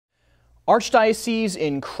Archdiocese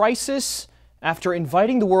in crisis after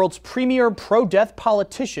inviting the world's premier pro-death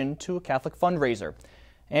politician to a Catholic fundraiser.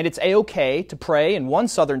 And it's A-OK to pray in one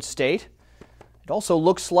southern state. It also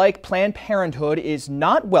looks like Planned Parenthood is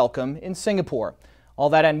not welcome in Singapore.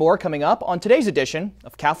 All that and more coming up on today's edition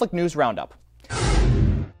of Catholic News Roundup.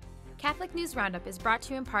 Catholic News Roundup is brought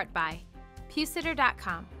to you in part by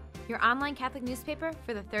PewSitter.com, your online Catholic newspaper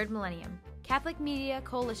for the third millennium,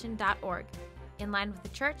 CatholicMediaCoalition.org, in line with the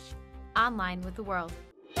Church, online with the world.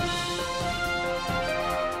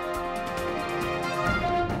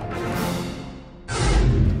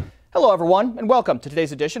 Hello everyone, and welcome to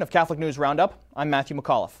today's edition of Catholic News Roundup. I'm Matthew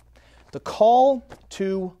McAuliffe. The call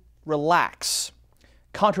to relax.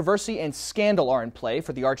 Controversy and scandal are in play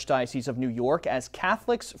for the Archdiocese of New York as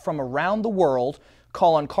Catholics from around the world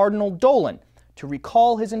call on Cardinal Dolan to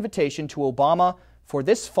recall his invitation to Obama for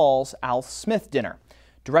this fall's Al Smith dinner.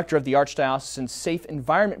 Director of the Archdiocesan's Safe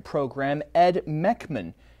Environment Program, Ed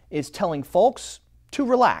Meckman, is telling folks to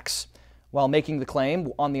relax, while making the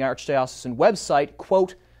claim on the Archdiocesan website,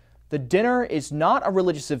 quote, "The dinner is not a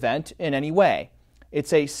religious event in any way.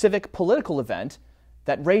 It's a civic political event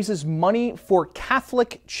that raises money for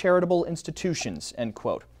Catholic charitable institutions," end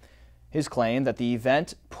quote. His claim that the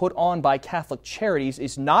event put on by Catholic Charities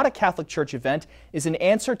is not a Catholic Church event is an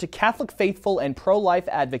answer to Catholic faithful and pro-life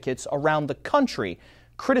advocates around the country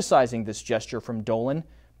criticizing this gesture from Dolan,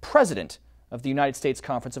 president of the United States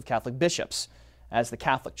Conference of Catholic Bishops. As the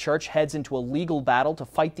Catholic Church heads into a legal battle to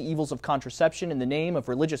fight the evils of contraception in the name of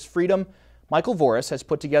religious freedom, Michael Voris has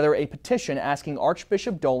put together a petition asking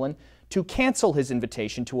Archbishop Dolan to cancel his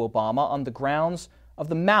invitation to Obama on the grounds of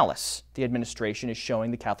the malice the administration is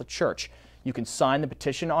showing the Catholic Church. You can sign the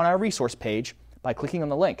petition on our resource page by clicking on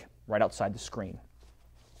the link right outside the screen.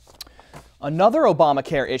 Another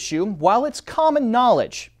Obamacare issue. While it's common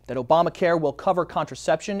knowledge that Obamacare will cover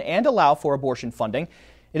contraception and allow for abortion funding,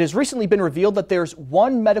 it has recently been revealed that there's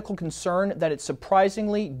one medical concern that it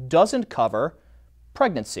surprisingly doesn't cover: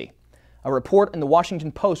 pregnancy. A report in the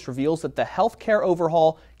Washington Post reveals that the health care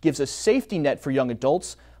overhaul gives a safety net for young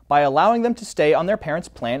adults by allowing them to stay on their parents'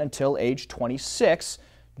 plan until age 26,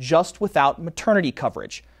 just without maternity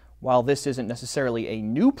coverage. While this isn't necessarily a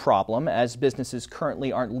new problem, as businesses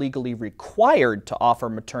currently aren't legally required to offer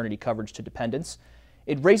maternity coverage to dependents,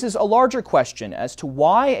 it raises a larger question as to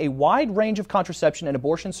why a wide range of contraception and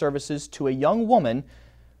abortion services to a young woman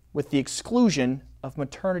with the exclusion of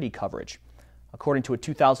maternity coverage. According to a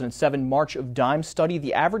 2007 March of Dimes study,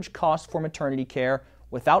 the average cost for maternity care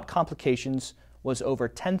without complications was over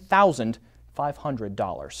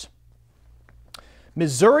 $10,500.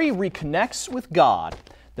 Missouri reconnects with God.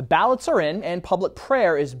 The ballots are in, and public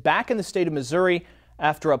prayer is back in the state of Missouri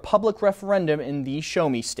after a public referendum in the Show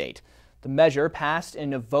Me state. The measure passed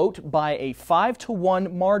in a vote by a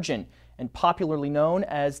 5-to-1 margin and popularly known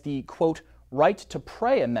as the, quote, Right to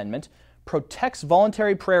Pray Amendment, protects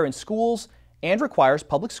voluntary prayer in schools and requires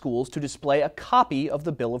public schools to display a copy of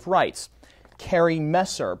the Bill of Rights. Carrie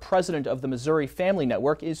Messer, president of the Missouri Family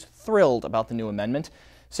Network, is thrilled about the new amendment,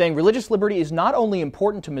 saying religious liberty is not only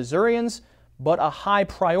important to Missourians, but a high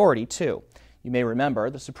priority, too. You may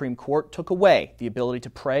remember the Supreme Court took away the ability to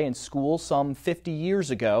pray in school some 50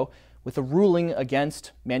 years ago with a ruling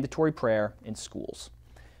against mandatory prayer in schools.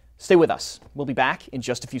 Stay with us. We'll be back in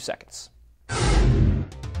just a few seconds.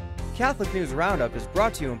 Catholic News Roundup is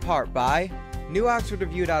brought to you in part by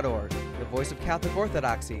NewOxfordReview.org, the voice of Catholic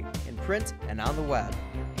Orthodoxy, in print and on the web,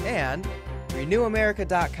 and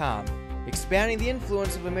RenewAmerica.com, expanding the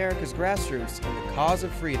influence of America's grassroots in the cause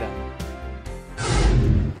of freedom.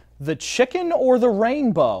 The chicken or the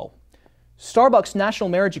rainbow? Starbucks National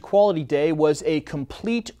Marriage Equality Day was a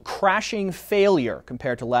complete crashing failure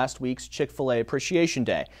compared to last week's Chick-fil-A Appreciation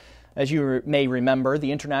Day. As you may remember,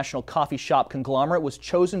 the international coffee shop conglomerate was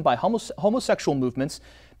chosen by homosexual movements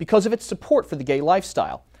because of its support for the gay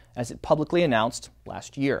lifestyle, as it publicly announced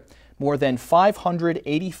last year. More than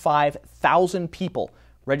 585,000 people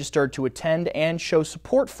registered to attend and show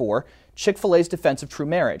support for Chick-fil-A's defense of true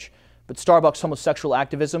marriage. But Starbucks homosexual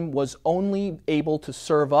activism was only able to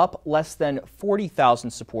serve up less than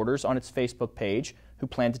 40,000 supporters on its Facebook page who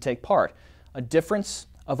planned to take part, a difference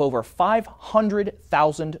of over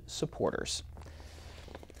 500,000 supporters.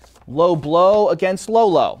 Low blow against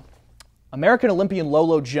LoLo. American Olympian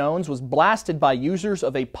LoLo Jones was blasted by users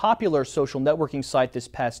of a popular social networking site this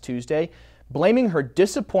past Tuesday, blaming her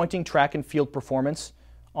disappointing track and field performance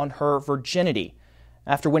on her virginity.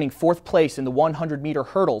 After winning 4th place in the 100-meter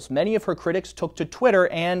hurdles, many of her critics took to Twitter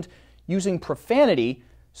and, using profanity,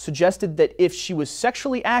 suggested that if she was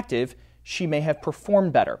sexually active, she may have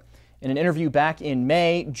performed better. In an interview back in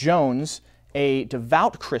May, Jones, a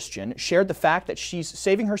devout Christian, shared the fact that she's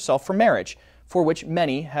saving herself for marriage, for which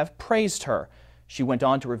many have praised her. She went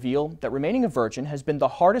on to reveal that remaining a virgin has been the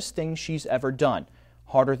hardest thing she's ever done,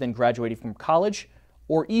 harder than graduating from college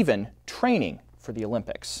or even training for the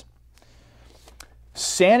Olympics.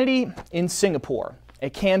 Sanity in Singapore. A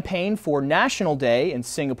campaign for National Day in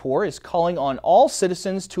Singapore is calling on all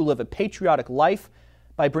citizens to live a patriotic life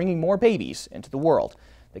by bringing more babies into the world.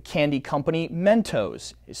 The candy company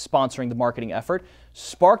Mentos is sponsoring the marketing effort,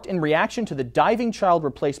 sparked in reaction to the diving child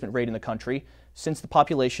replacement rate in the country since the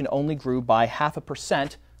population only grew by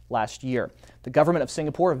 0.5% last year. The government of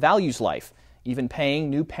Singapore values life, even paying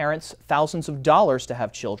new parents thousands of dollars to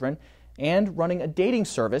have children, and running a dating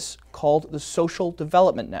service called the Social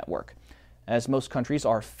Development Network. As most countries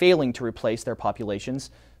are failing to replace their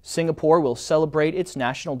populations, Singapore will celebrate its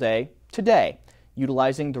National Day today,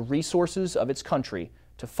 utilizing the resources of its country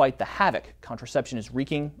to fight the havoc contraception is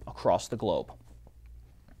wreaking across the globe.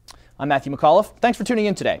 I'm Matthew McAuliffe. Thanks for tuning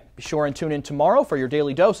in today. Be sure and tune in tomorrow for your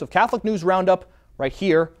daily dose of Catholic News Roundup right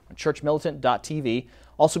here on churchmilitant.tv.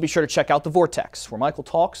 Also be sure to check out The Vortex, where Michael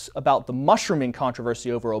talks about the mushrooming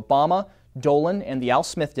controversy over Obama, Dolan, and the Al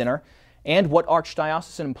Smith dinner, and what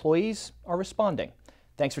archdiocesan employees are responding.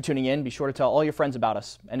 Thanks for tuning in. Be sure to tell all your friends about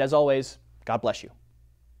us. And as always, God bless you.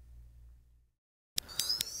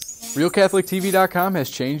 RealCatholicTV.com has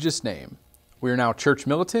changed its name. We are now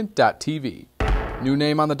churchmilitant.tv. New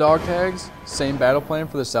name on the dog tags, same battle plan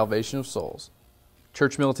for the salvation of souls.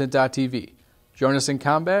 churchmilitant.tv. Join us in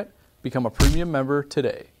combat. Become a premium member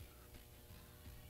today.